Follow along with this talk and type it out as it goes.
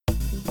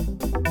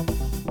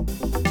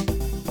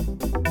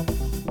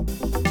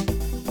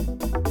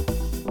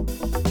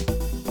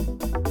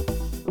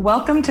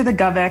Welcome to the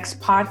GovX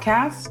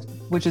podcast,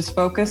 which is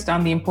focused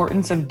on the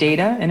importance of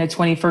data in a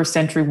 21st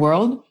century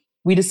world.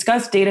 We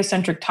discuss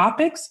data-centric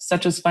topics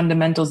such as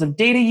fundamentals of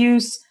data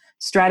use,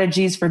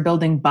 strategies for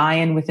building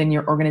buy-in within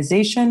your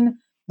organization,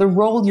 the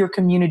role your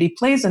community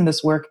plays in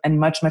this work, and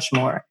much, much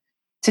more.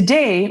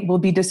 Today, we'll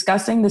be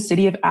discussing the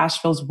City of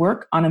Asheville's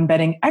work on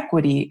embedding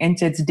equity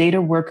into its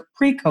data work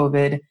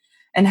pre-COVID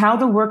and how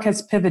the work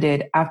has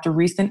pivoted after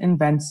recent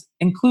events,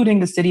 including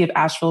the City of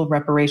Asheville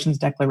Reparations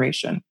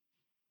Declaration.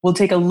 We'll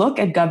take a look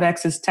at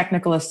GovX's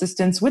technical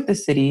assistance with the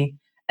city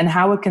and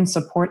how it can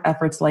support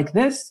efforts like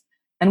this.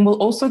 And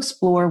we'll also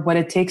explore what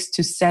it takes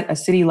to set a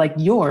city like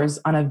yours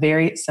on a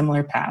very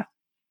similar path.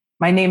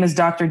 My name is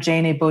Dr.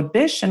 Jane A.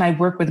 Bodbish, and I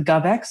work with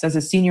GovX as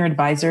a senior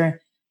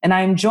advisor. And I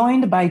am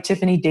joined by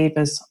Tiffany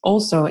Davis,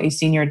 also a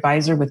senior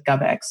advisor with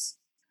GovX.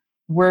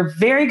 We're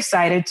very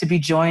excited to be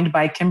joined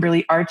by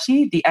Kimberly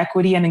Archie, the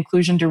Equity and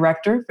Inclusion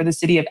Director for the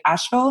City of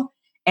Asheville,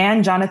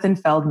 and Jonathan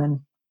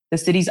Feldman, the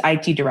city's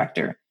IT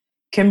Director.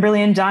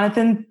 Kimberly and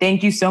Jonathan,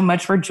 thank you so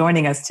much for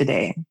joining us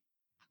today.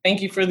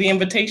 Thank you for the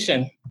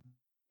invitation.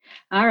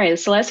 All right,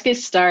 so let's get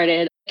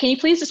started. Can you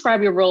please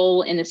describe your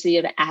role in the City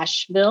of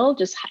Asheville,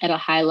 just at a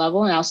high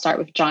level? And I'll start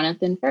with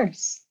Jonathan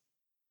first.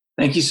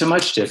 Thank you so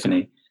much,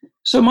 Tiffany.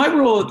 So my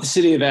role at the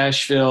City of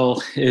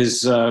Asheville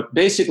is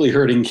basically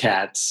herding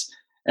cats.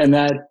 And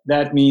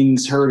that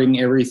means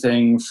herding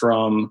everything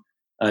from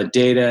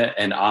data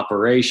and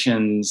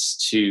operations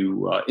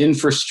to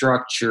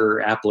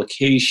infrastructure,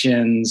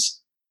 applications,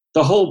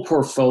 the whole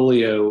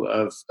portfolio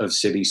of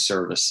city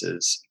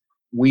services.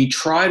 We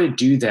try to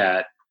do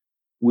that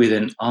with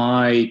an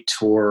eye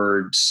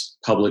towards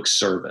public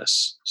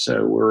service.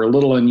 So we're a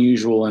little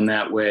unusual in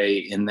that way,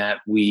 in that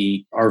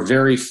we are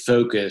very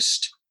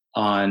focused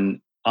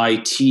on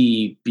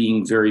IT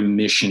being very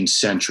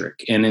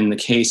mission-centric. And in the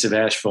case of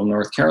Asheville,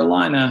 North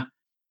Carolina,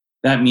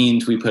 that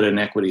means we put an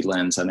equity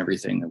lens on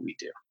everything that we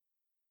do.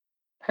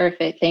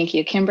 Perfect. Thank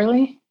you.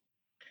 Kimberly?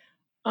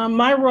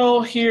 My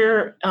role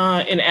here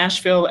in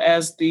Asheville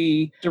as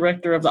the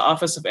Director of the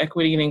Office of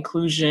Equity and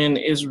Inclusion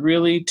is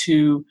really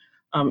to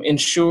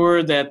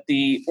ensure that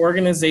the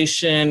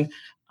organization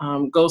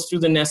goes through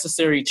the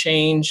necessary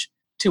change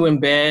to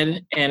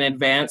embed and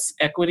advance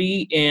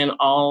equity in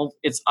all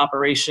its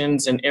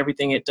operations and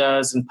everything it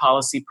does in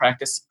policy,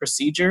 practice,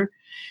 procedure.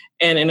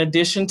 And in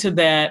addition to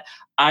that,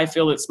 I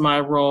feel it's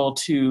my role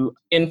to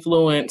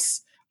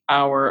influence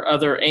our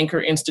other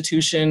anchor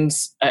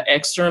institutions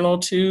external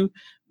to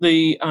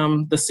the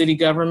city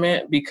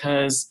government,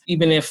 because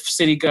even if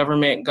city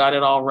government got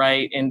it all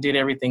right and did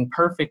everything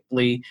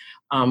perfectly,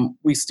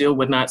 we still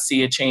would not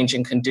see a change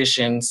in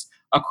conditions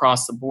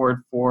across the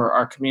board for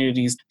our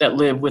communities that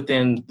live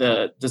within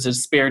the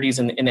disparities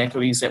and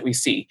inequities that we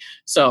see.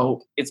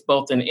 So it's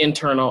both an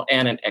internal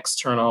and an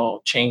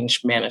external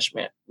change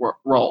management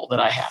role that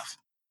I have.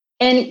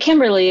 And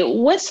Kimberly,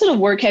 what sort of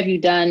work have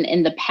you done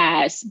in the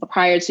past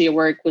prior to your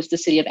work with the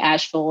City of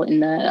Asheville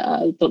in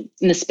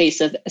the space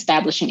of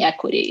establishing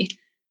equity?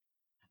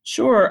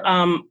 Sure.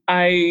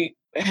 I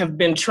have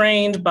been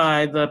trained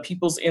by the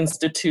People's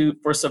Institute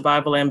for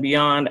Survival and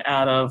Beyond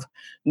out of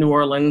New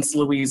Orleans,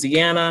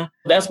 Louisiana.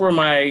 That's where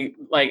my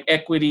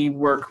equity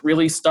work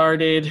really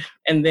started.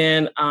 And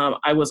then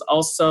I was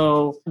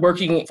also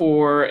working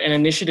for an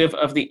initiative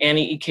of the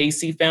Annie E.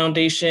 Casey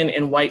Foundation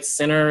in White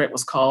Center. It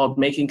was called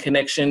Making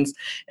Connections.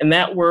 And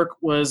that work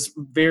was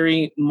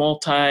very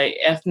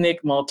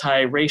multi-ethnic,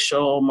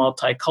 multi-racial,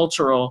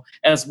 multicultural,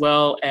 as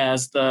well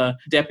as the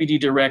Deputy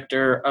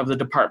Director of the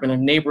Department of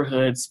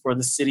Neighborhoods for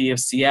the City of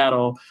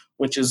Seattle,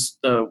 which is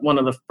one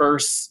of the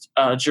first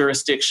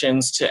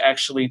jurisdictions to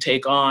actually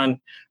take on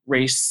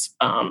race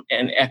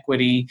and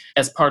equity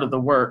as part of the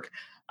work.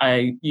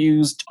 I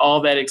used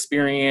all that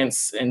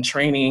experience and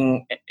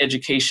training,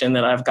 education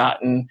that I've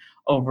gotten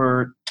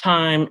over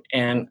time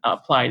and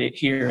applied it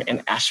here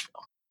in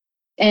Asheville.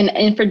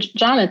 And for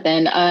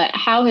Jonathan,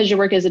 how has your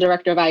work as a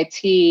director of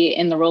IT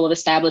in the role of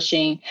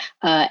establishing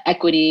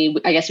equity,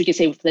 I guess we could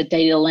say with the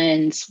data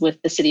lens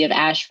with the City of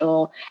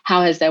Asheville,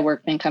 how has that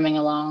work been coming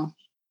along?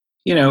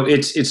 You know,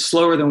 it's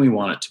slower than we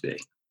want it to be,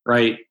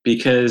 right?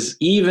 Because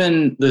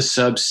even the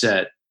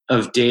subset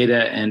of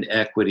data and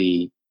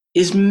equity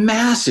is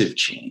massive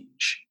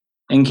change.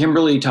 And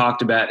Kimberly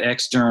talked about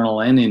external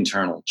and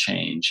internal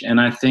change.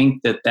 And I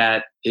think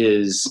that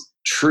is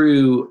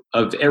true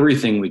of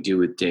everything we do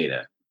with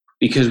data,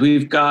 because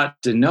we've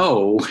got to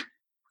know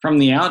from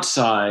the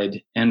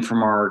outside and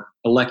from our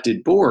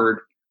elected board,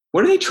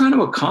 what are they trying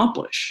to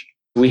accomplish?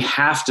 We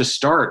have to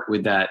start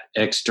with that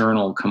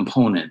external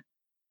component.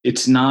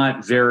 It's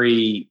not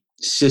very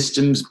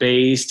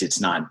systems-based.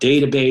 It's not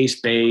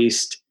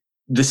database-based.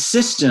 The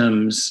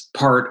systems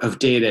part of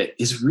data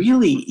is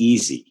really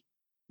easy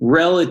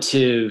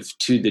relative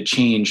to the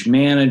change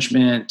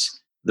management,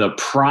 the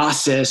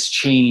process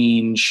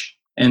change,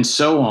 and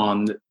so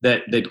on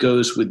that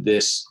goes with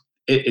this,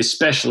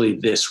 especially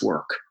this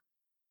work.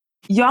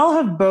 Y'all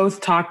have both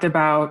talked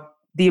about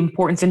the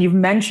importance, and you've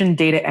mentioned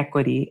data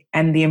equity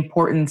and the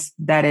importance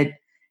that it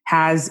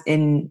has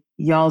in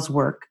y'all's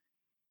work.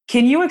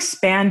 Can you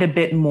expand a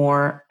bit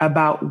more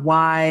about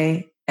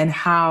why and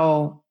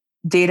how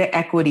data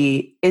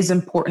equity is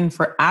important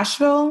for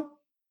Asheville?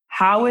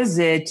 How is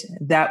it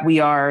that we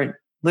are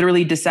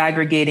literally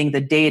disaggregating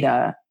the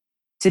data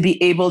to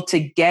be able to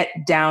get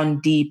down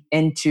deep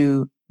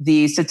into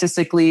the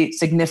statistically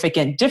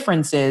significant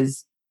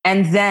differences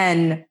and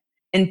then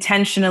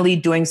intentionally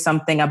doing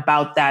something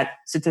about that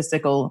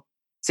statistical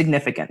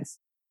significance?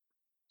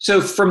 So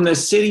from the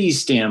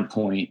city's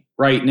standpoint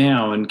right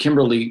now, and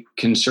Kimberly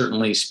can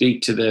certainly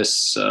speak to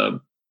this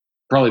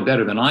probably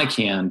better than I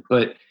can,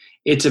 but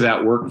it's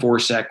about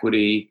workforce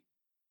equity.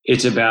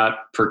 It's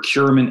about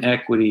procurement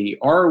equity.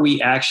 Are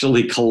we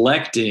actually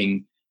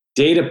collecting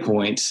data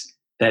points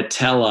that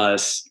tell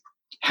us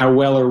how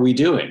well are we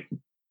doing?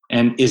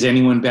 And is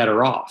anyone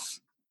better off?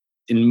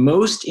 In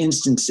most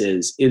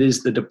instances, it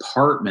is the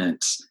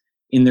departments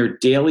in their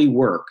daily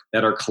work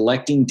that are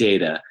collecting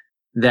data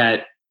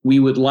that we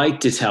would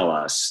like to tell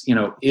us,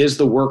 is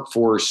the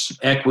workforce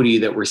equity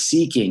that we're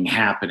seeking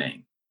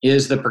happening?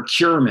 Is the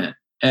procurement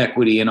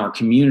equity in our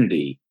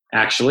community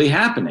actually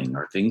happening?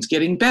 Are things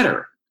getting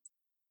better?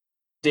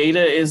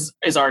 Data is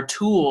our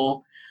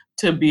tool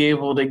to be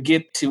able to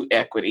get to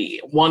equity,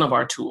 one of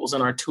our tools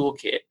in our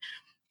toolkit.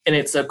 And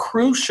it's a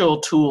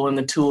crucial tool in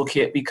the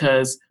toolkit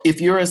because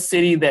if you're a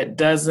city that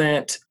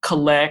doesn't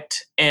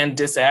collect and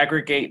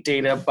disaggregate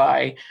data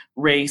by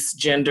race,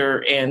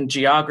 gender, and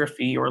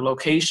geography or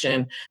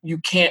location, you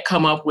can't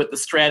come up with the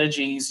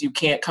strategies, you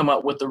can't come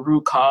up with the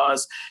root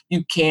cause,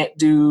 you can't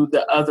do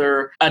the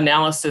other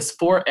analysis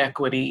for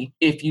equity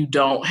if you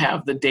don't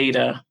have the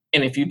data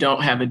and if you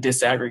don't have it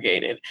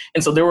disaggregated.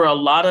 And so there were a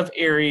lot of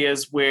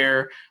areas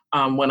where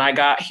when I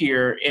got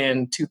here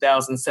in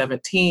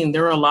 2017,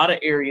 there were a lot of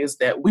areas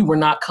that we were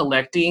not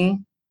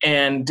collecting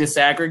and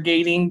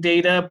disaggregating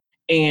data.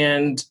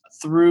 And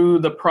through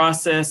the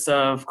process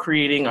of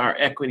creating our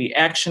equity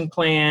action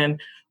plan,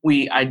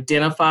 we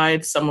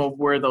identified some of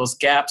where those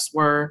gaps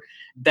were.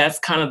 That's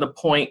kind of the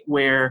point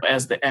where,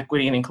 as the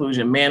equity and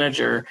inclusion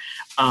manager,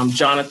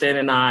 Jonathan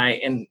and I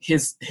and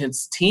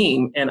his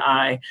team and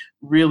I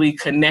really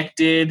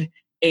connected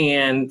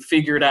and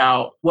figured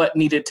out what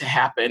needed to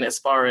happen as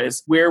far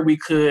as where we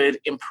could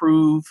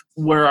improve,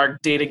 where our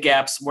data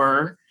gaps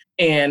were,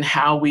 and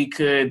how we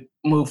could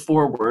move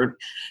forward.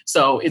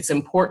 So it's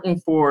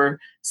important for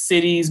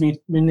cities,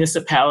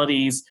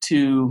 municipalities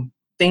to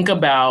think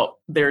about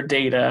their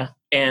data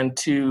and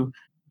to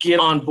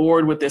get on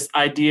board with this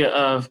idea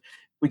of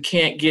we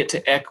can't get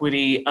to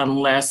equity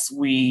unless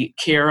we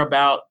care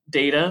about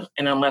data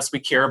and unless we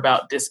care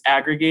about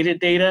disaggregated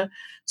data.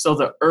 So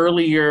the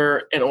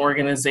earlier an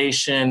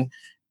organization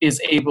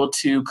is able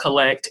to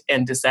collect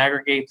and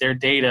disaggregate their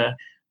data,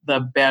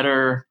 the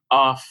better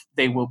off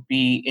they will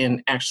be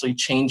in actually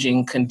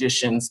changing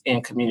conditions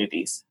in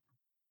communities.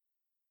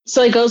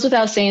 So it goes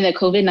without saying that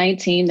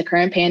COVID-19, the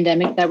current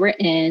pandemic that we're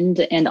in,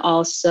 and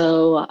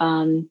also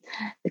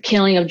the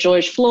killing of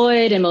George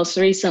Floyd, and most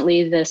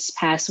recently this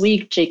past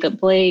week, Jacob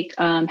Blake,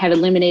 have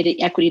eliminated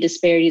equity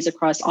disparities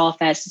across all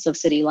facets of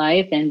city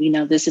life. And we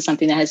know this is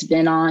something that has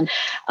been on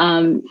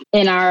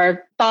in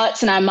our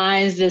thoughts and our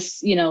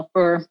minds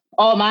for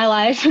all my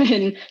life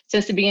and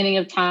since the beginning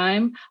of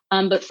time.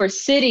 But for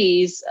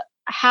cities,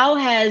 how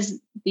has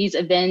these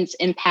events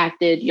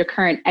impacted your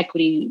current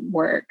equity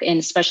work, and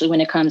especially when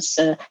it comes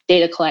to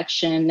data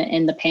collection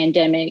and the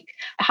pandemic?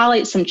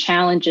 Highlight some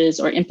challenges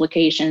or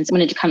implications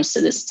when it comes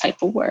to this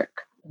type of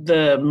work.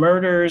 The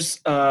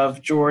murders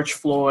of George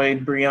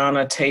Floyd,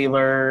 Breonna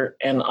Taylor,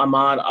 and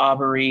Ahmaud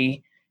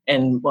Arbery,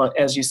 and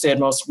as you said,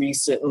 most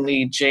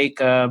recently,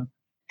 Jacob,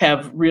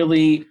 have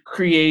really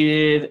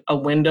created a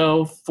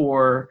window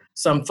for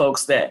some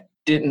folks that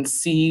didn't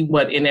see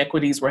what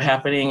inequities were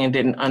happening and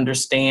didn't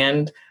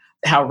understand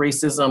how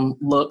racism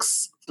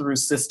looks through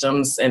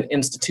systems and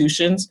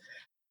institutions.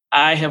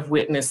 I have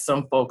witnessed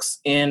some folks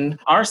in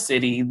our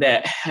city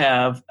that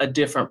have a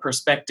different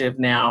perspective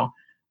now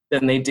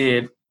than they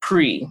did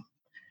pre.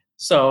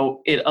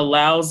 So it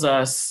allows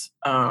us,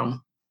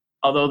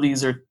 although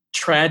these are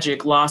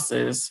tragic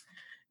losses,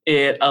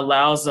 it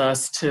allows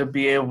us to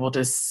be able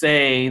to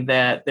say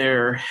that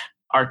there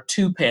are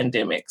two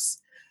pandemics.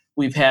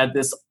 We've had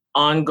this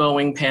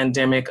ongoing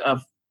pandemic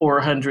of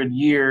 400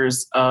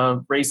 years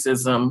of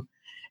racism,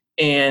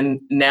 and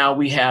now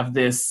we have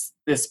this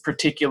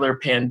particular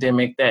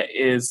pandemic that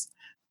is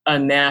a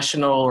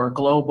national or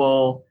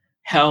global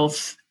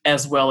health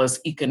as well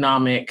as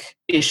economic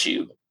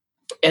issue.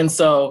 And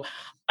so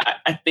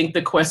I think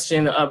the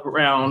question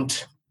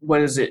around what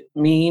does it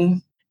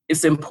mean,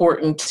 it's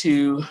important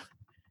to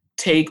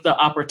take the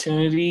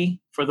opportunity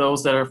for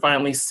those that are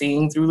finally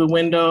seeing through the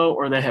window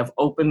or that have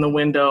opened the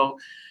window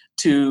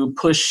to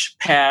push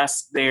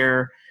past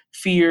their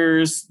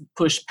fears,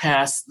 push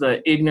past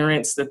the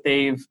ignorance that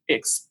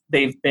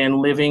they've been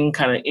living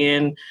kind of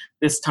in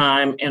this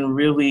time, and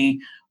really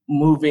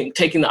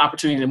taking the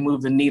opportunity to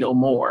move the needle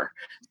more.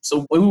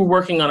 So we were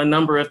working on a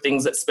number of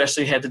things that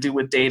especially had to do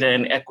with data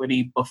and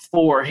equity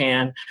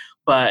beforehand,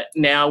 But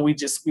now we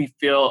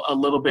feel a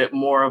little bit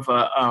more of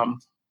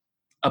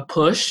a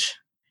push.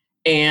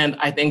 And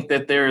I think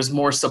that there is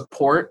more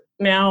support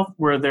now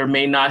where there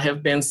may not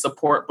have been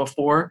support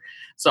before.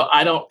 So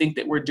I don't think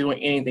that we're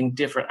doing anything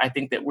different. I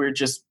think that we're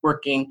just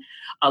working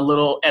at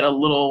a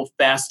little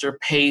faster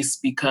pace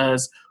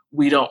because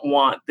we don't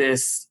want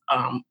this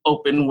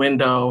open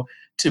window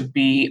to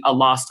be a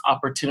lost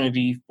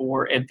opportunity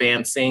for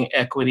advancing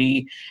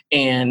equity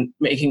and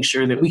making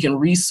sure that we can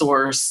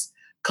resource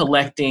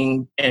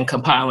collecting and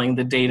compiling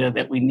the data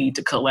that we need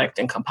to collect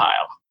and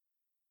compile.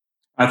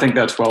 I think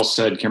that's well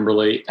said,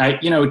 Kimberly.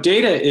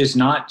 Data is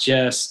not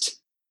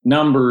just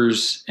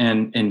numbers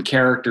and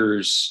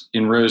characters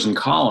in rows and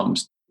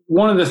columns.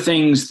 One of the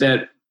things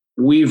that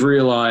we've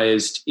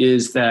realized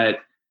is that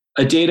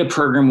a data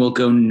program will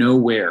go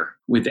nowhere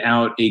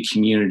without a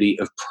community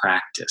of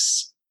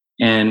practice.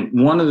 And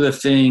one of the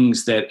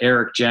things that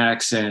Eric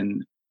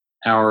Jackson,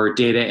 our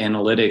data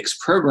analytics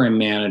program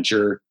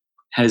manager,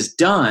 has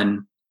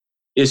done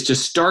is to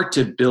start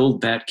to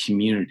build that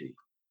community.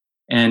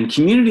 And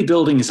community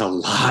building is a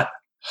lot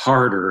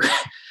harder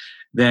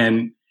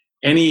than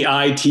any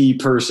IT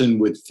person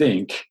would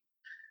think.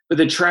 But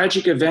the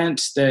tragic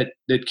events that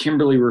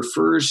Kimberly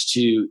refers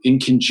to in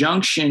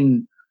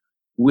conjunction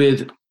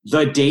with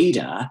the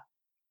data,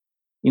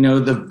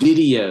 the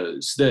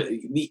videos,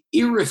 the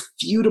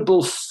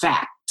irrefutable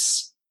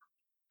facts,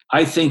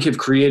 I think have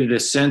created a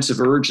sense of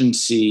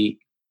urgency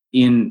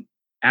in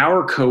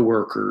our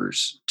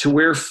coworkers to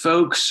where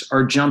folks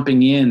are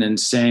jumping in and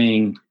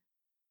saying,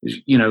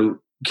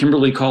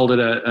 Kimberly called it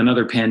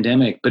another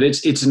pandemic, but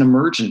it's an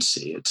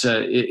emergency.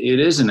 It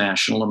is a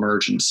national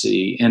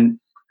emergency. And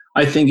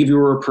I think if you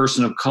were a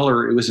person of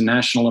color, it was a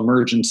national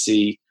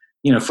emergency,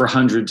 for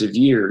hundreds of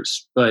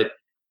years. But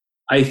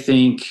I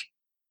think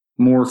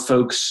more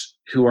folks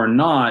who are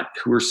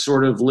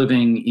sort of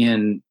living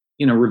in,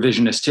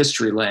 revisionist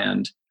history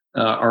land,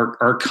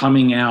 are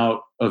coming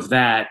out of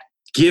that,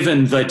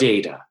 given the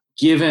data,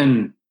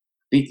 given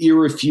the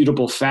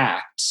irrefutable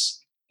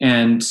facts,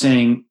 and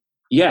saying,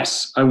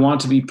 yes, I want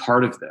to be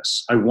part of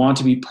this. I want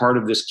to be part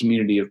of this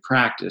community of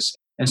practice.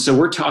 And so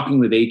we're talking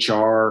with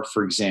HR,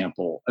 for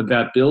example,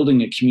 about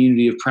building a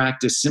community of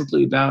practice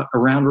simply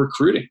around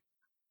recruiting.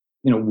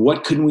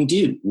 What can we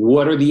do?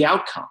 What are the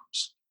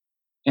outcomes?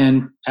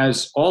 And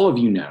as all of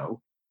you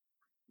know,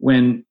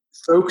 when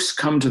folks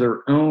come to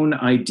their own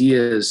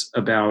ideas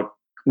about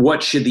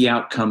what should the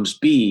outcomes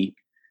be,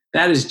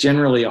 that is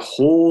generally a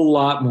whole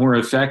lot more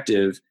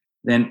effective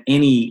than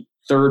any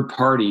third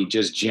party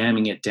just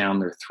jamming it down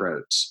their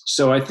throats.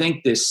 So I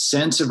think this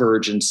sense of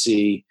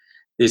urgency,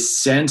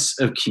 this sense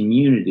of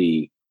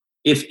community,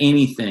 if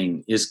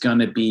anything, is going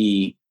to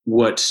be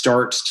what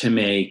starts to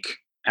make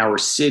our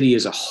city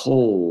as a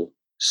whole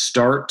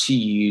start to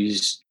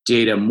use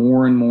data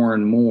more and more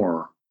and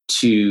more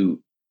to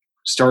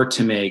start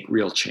to make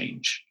real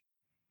change.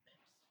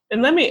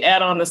 And let me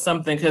add on to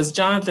something, because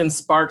Jonathan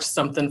sparked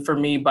something for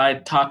me by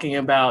talking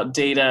about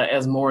data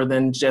as more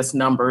than just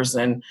numbers.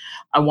 And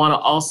I want to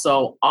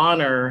also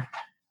honor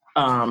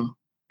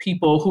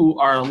people who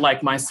are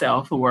like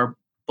myself, who are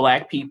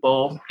Black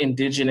people,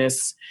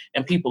 Indigenous,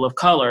 and people of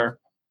color,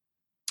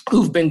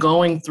 who've been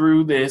going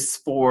through this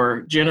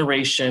for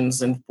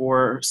generations and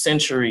for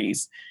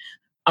centuries.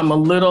 I'm a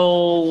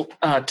little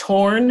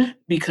torn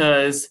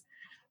because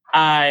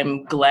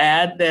I'm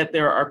glad that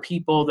there are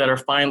people that are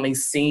finally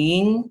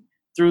seeing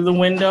through the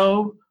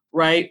window,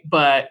 right?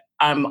 But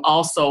I'm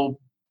also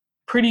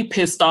pretty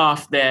pissed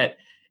off that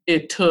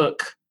it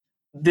took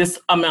this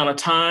amount of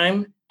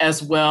time,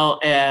 as well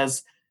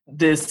as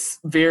this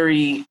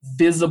very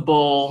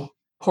visible,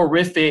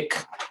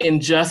 horrific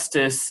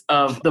injustice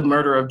of the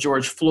murder of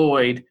George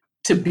Floyd,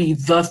 to be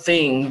the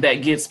thing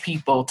that gets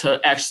people to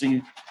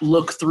actually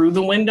look through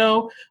the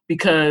window,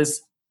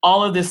 because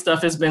all of this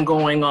stuff has been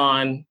going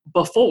on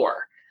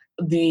before.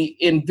 The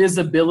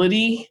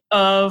invisibility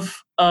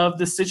of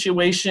the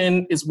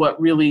situation is what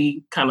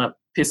really kind of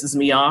pisses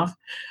me off.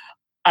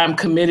 I'm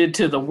committed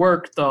to the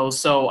work, though,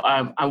 so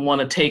I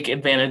want to take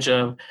advantage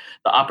of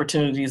the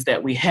opportunities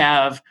that we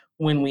have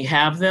when we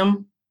have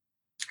them,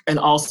 and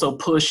also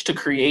push to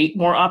create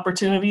more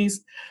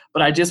opportunities.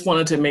 But I just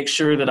wanted to make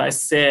sure that I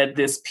said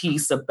this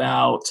piece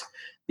about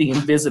the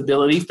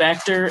invisibility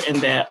factor, and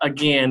that,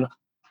 again,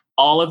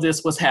 all of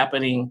this was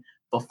happening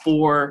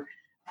before.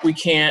 We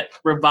can't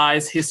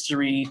revise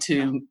history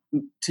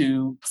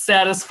to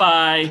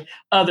satisfy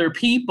other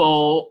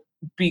people,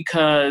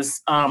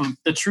 because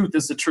the truth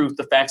is the truth,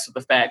 the facts are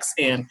the facts.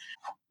 And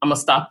I'm going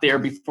to stop there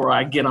before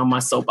I get on my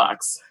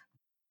soapbox.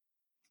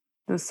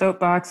 The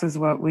soapbox is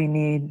what we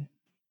need.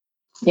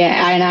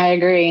 Yeah, and I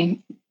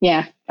agree.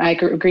 Yeah, I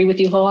agree with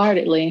you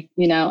wholeheartedly.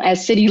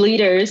 As city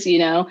leaders,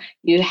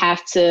 you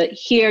have to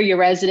hear your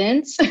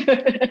residents.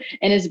 And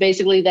it's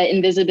basically that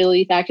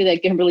invisibility factor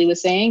that Kimberly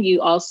was saying.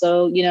 You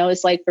also,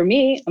 it's like, for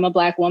me, I'm a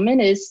Black woman,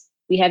 is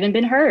we haven't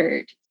been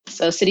heard.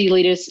 So city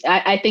leaders,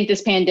 I think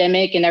this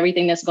pandemic and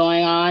everything that's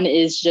going on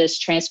is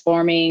just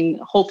transforming,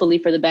 hopefully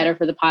for the better,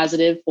 for the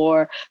positive,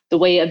 for the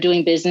way of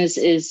doing business.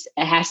 It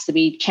has to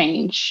be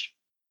changed.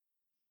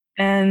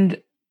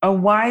 And a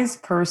wise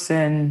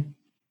person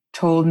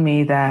told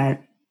me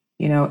that,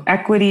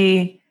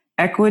 equity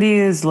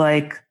is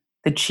like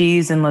the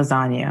cheese in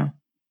lasagna.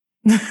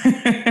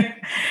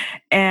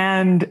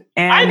 and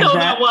I know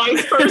that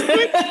wise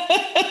person.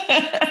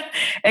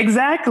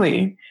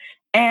 Exactly.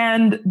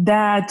 And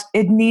that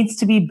it needs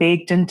to be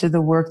baked into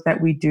the work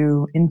that we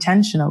do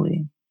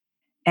intentionally.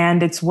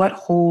 And it's what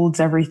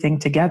holds everything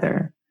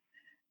together.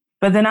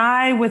 But then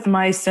I, with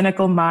my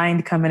cynical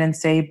mind, come in and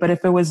say, but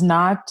if it was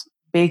not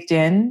baked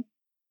in,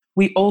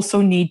 we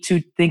also need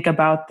to think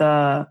about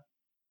the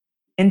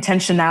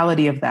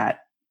intentionality of that,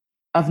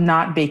 of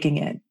not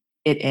baking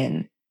it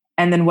in.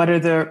 And then what are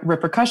the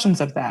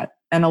repercussions of that?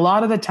 And a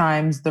lot of the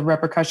times, the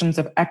repercussions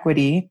of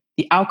equity,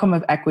 the outcome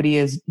of equity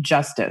is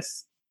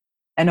justice.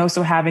 And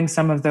also having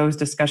some of those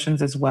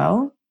discussions as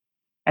well.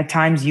 At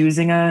times,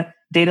 using a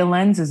data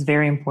lens is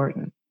very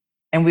important.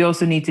 And we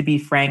also need to be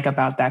frank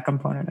about that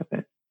component of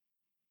it.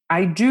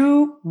 I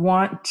do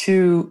want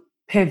to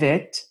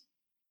pivot,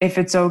 if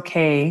it's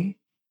okay,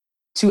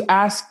 to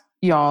ask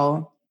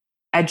y'all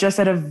at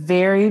a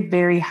very,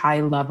 very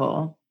high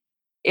level.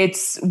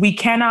 We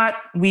can't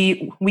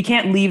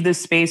leave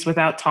this space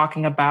without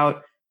talking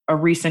about a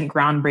recent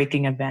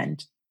groundbreaking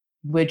event,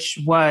 which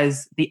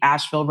was the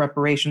Asheville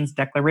Reparations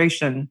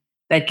Declaration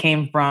that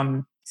came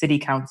from City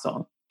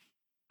Council.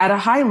 At a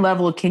high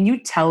level, can you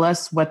tell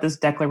us what this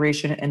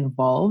declaration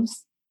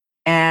involves?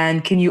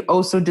 And can you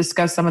also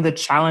discuss some of the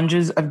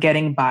challenges of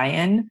getting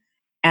buy-in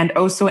and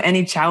also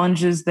any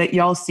challenges that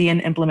y'all see in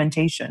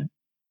implementation?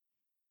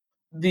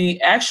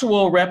 The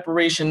actual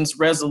reparations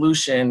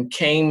resolution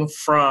came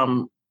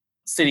from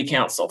City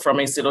Council, from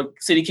a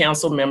City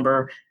Council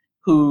member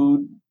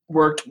who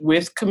worked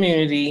with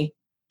community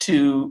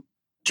to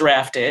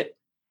draft it.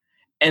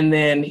 And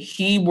then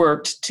he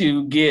worked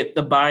to get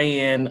the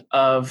buy-in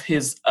of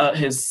his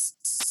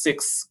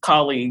 6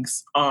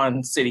 colleagues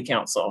on City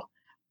Council.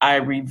 I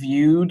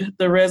reviewed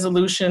the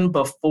resolution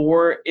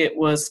before it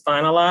was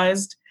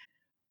finalized,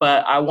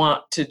 but I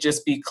want to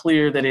just be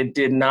clear that it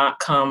did not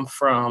come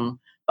from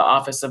the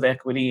Office of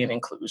Equity and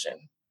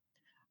Inclusion.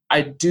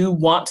 I do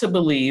want to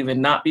believe,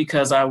 and not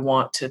because I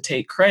want to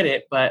take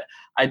credit, but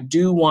I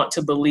do want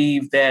to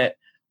believe that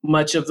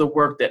much of the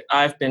work that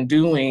I've been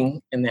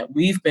doing and that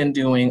we've been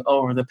doing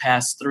over the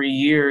past 3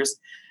 years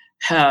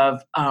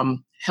have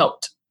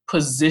helped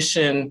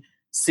position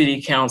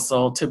City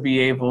Council to be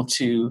able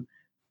to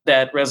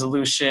that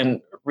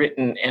resolution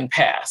written and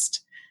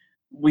passed.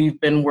 We've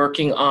been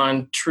working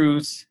on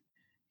truth,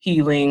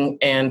 healing,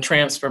 and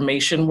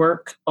transformation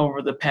work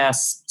over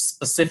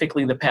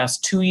specifically the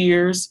past 2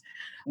 years.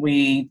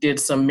 We did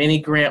some mini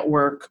grant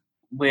work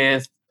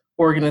with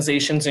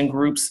organizations and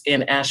groups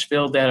in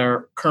Asheville that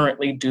are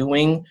currently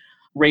doing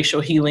racial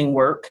healing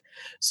work.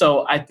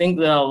 So I think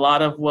that a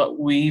lot of what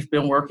we've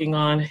been working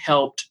on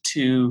helped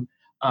to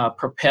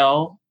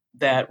propel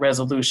that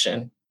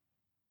resolution.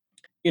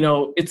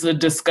 It's a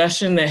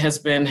discussion that has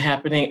been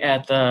happening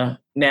at the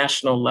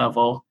national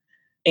level.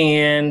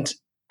 And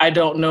I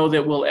don't know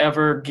that we'll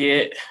ever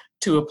get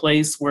to a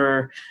place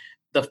where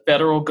the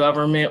federal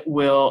government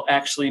will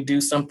actually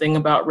do something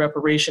about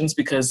reparations,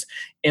 because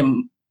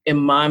in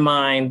my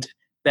mind,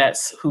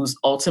 that's who's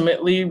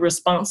ultimately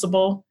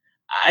responsible.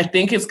 I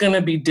think it's going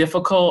to be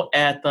difficult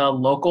at the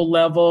local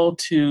level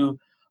to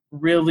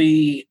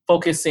really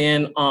focus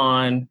in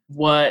on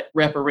what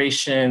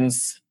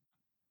reparations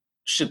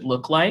should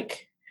look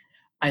like.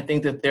 I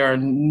think that there are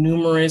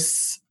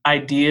numerous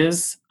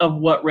ideas of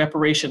what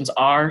reparations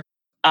are.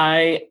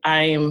 I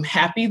am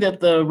happy that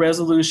the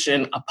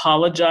resolution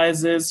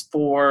apologizes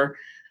for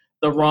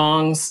the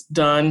wrongs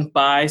done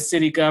by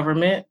city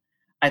government.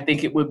 I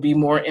think it would be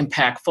more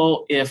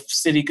impactful if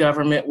city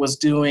government was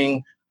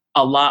doing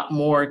a lot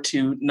more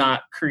to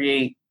not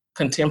create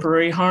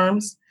contemporary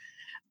harms.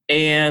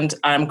 And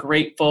I'm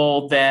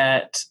grateful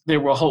that there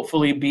will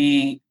hopefully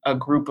be a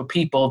group of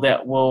people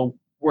that will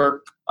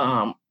work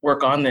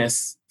on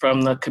this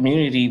from the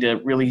community to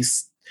really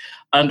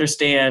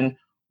understand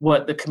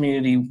what the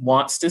community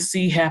wants to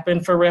see happen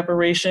for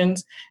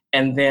reparations,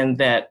 and then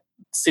that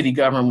city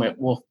government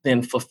will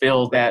then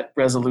fulfill that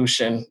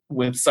resolution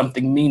with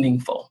something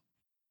meaningful.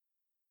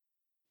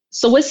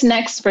 So what's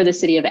next for the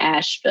city of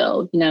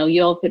Asheville?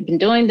 You'll have been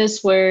doing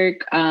this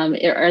work. Are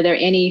there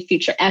any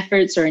future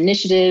efforts or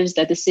initiatives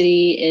that the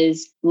city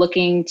is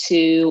looking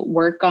to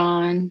work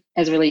on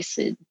as it relates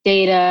to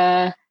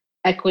data,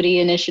 equity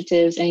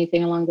initiatives,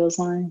 anything along those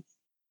lines?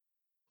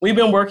 We've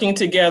been working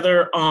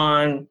together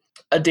on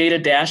a data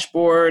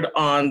dashboard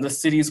on the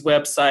city's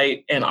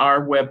website and our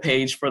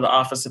webpage for the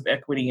Office of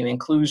Equity and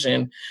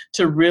Inclusion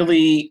to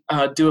really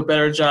do a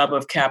better job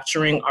of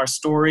capturing our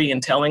story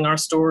and telling our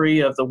story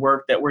of the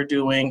work that we're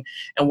doing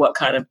and what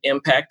kind of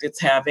impact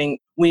it's having.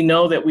 We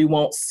know that we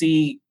won't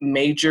see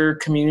major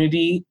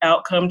community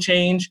outcome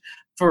change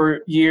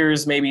for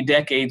years, maybe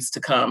decades to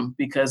come,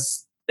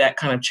 because that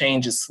kind of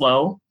change is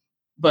slow.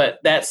 But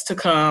that's to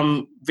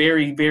come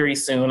very, very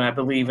soon. I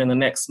believe in the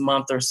next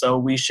month or so,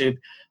 we should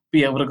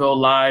be able to go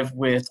live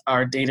with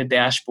our data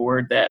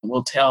dashboard that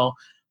will tell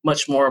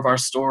much more of our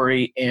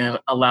story and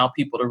allow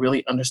people to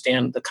really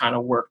understand the kind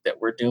of work that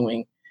we're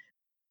doing.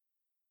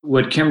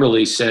 What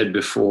Kimberly said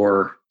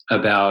before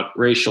about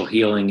racial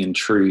healing and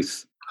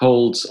truth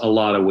holds a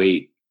lot of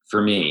weight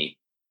for me,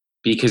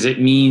 because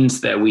it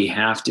means that we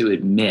have to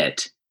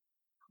admit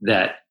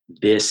that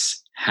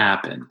this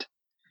happened.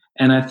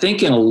 And I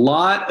think in a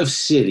lot of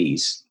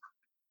cities,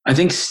 I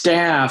think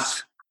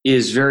staff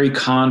is very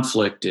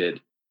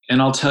conflicted,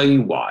 and I'll tell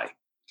you why.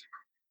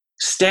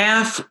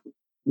 Staff,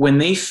 when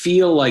they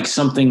feel like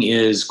something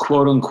is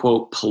quote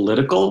unquote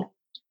political,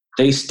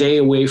 they stay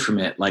away from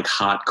it like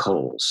hot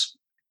coals.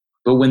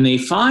 But when they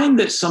find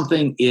that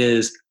something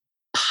is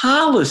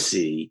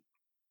policy,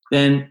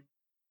 then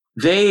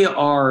they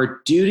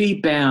are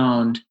duty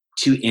bound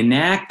to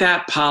enact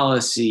that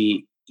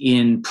policy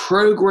in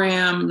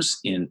programs,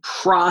 in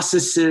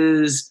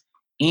processes,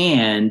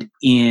 and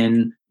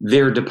in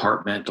their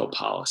departmental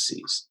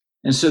policies.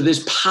 And so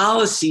this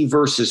policy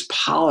versus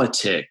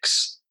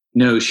politics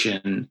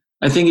notion,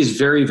 I think, is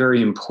very,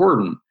 very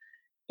important.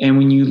 And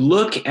when you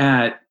look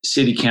at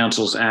city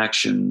council's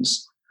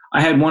actions,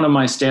 I had one of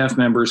my staff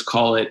members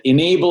call it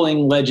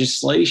enabling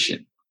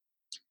legislation.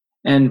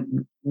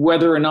 And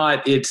whether or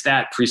not it's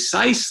that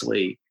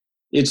precisely,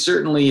 it's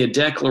certainly a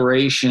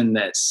declaration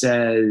that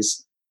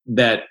says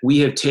that we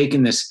have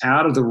taken this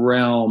out of the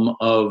realm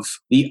of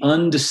the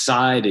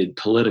undecided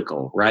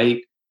political,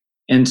 right?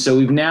 And so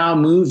we've now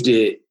moved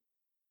it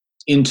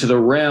into the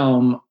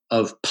realm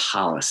of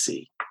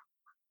policy.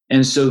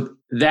 And so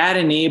that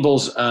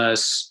enables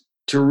us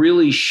to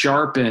really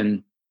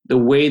sharpen the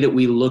way that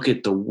we look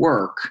at the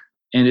work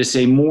and to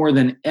say more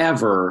than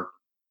ever,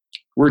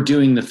 we're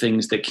doing the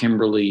things that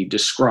Kimberly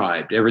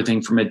described,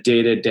 everything from a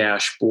data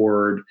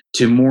dashboard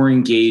to more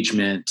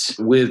engagement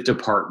with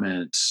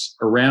departments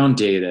around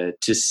data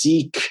to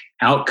seek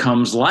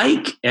outcomes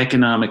like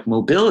economic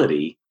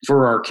mobility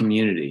for our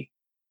community.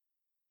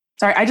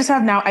 Sorry, I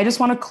just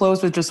want to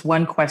close with just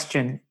one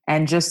question,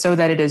 and just so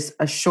that it is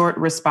a short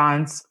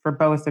response for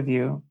both of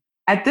you.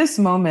 At this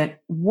moment,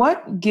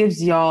 what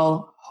gives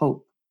y'all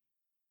hope?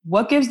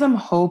 What gives you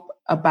hope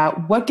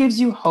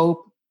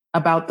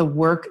about the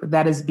work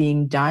that is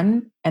being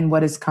done and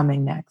what is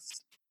coming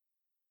next?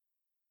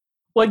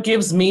 What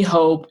gives me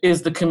hope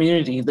is the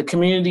community. The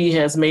community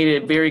has made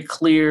it very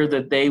clear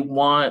that they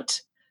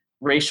want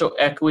racial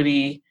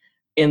equity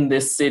in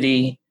this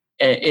city,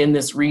 in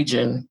this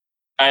region.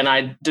 And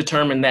I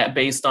determined that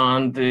based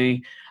on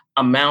the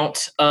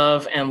amount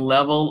of and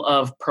level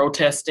of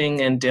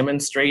protesting and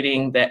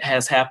demonstrating that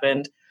has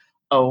happened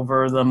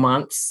over the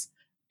months,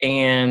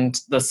 and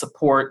the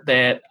support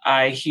that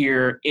I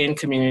hear in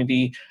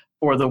community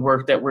for the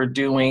work that we're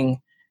doing,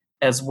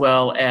 as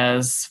well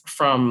as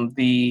from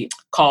the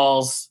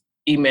calls,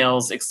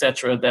 emails, et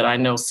cetera, that I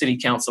know City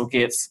Council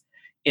gets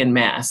en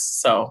masse.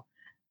 So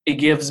it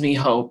gives me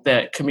hope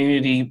that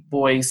community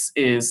voice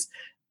is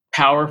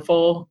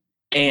powerful,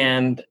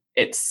 and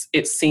it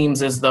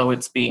seems as though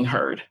it's being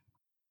heard.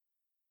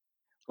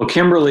 Well,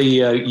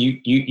 Kimberly,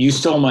 you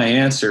stole my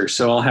answer,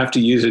 so I'll have to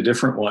use a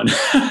different one.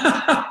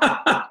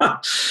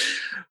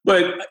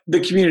 But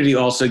the community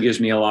also gives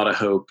me a lot of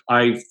hope.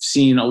 I've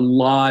seen a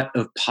lot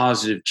of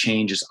positive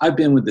changes. I've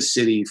been with the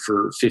city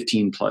for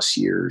 15 plus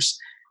years,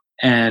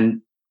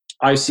 and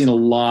I've seen a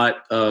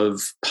lot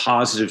of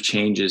positive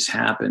changes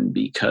happen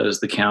because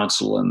the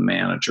council and the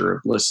manager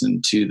have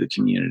listened to the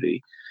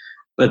community.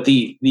 But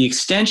the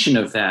extension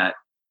of that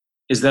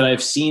is that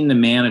I've seen the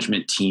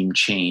management team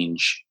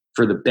change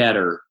for the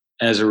better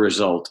as a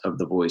result of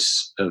the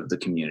voice of the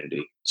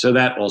community. So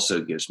that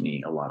also gives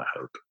me a lot of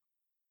hope.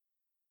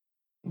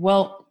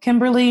 Well,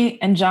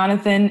 Kimberly and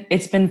Jonathan,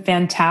 it's been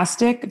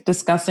fantastic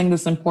discussing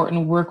this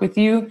important work with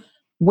you.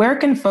 Where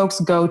can folks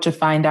go to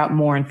find out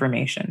more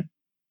information?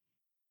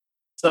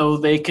 So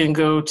they can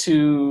go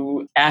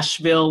to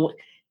Asheville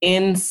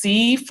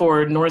NC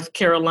for North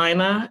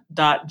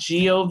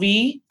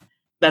Carolina.gov.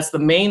 That's the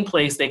main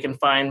place they can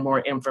find more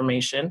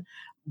information.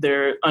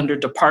 They're under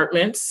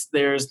departments.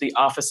 There's the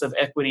Office of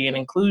Equity and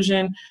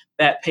Inclusion.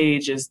 That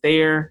page is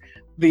there.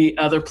 The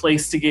other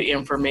place to get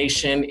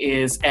information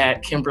is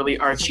at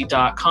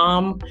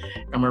KimberlyArchie.com.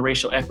 I'm a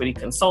racial equity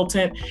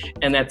consultant,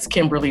 and that's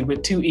Kimberly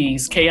with 2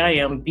 E's,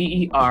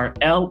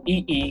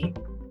 KimberleeArchie,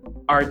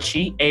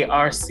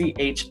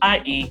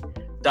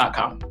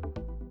 Archie.com.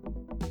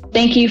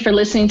 Thank you for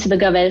listening to the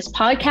GovEdis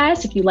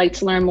podcast. If you'd like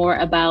to learn more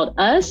about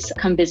us,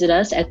 come visit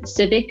us at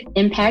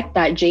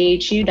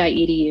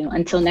civicimpact.jhu.edu.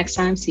 Until next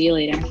time, see you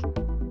later.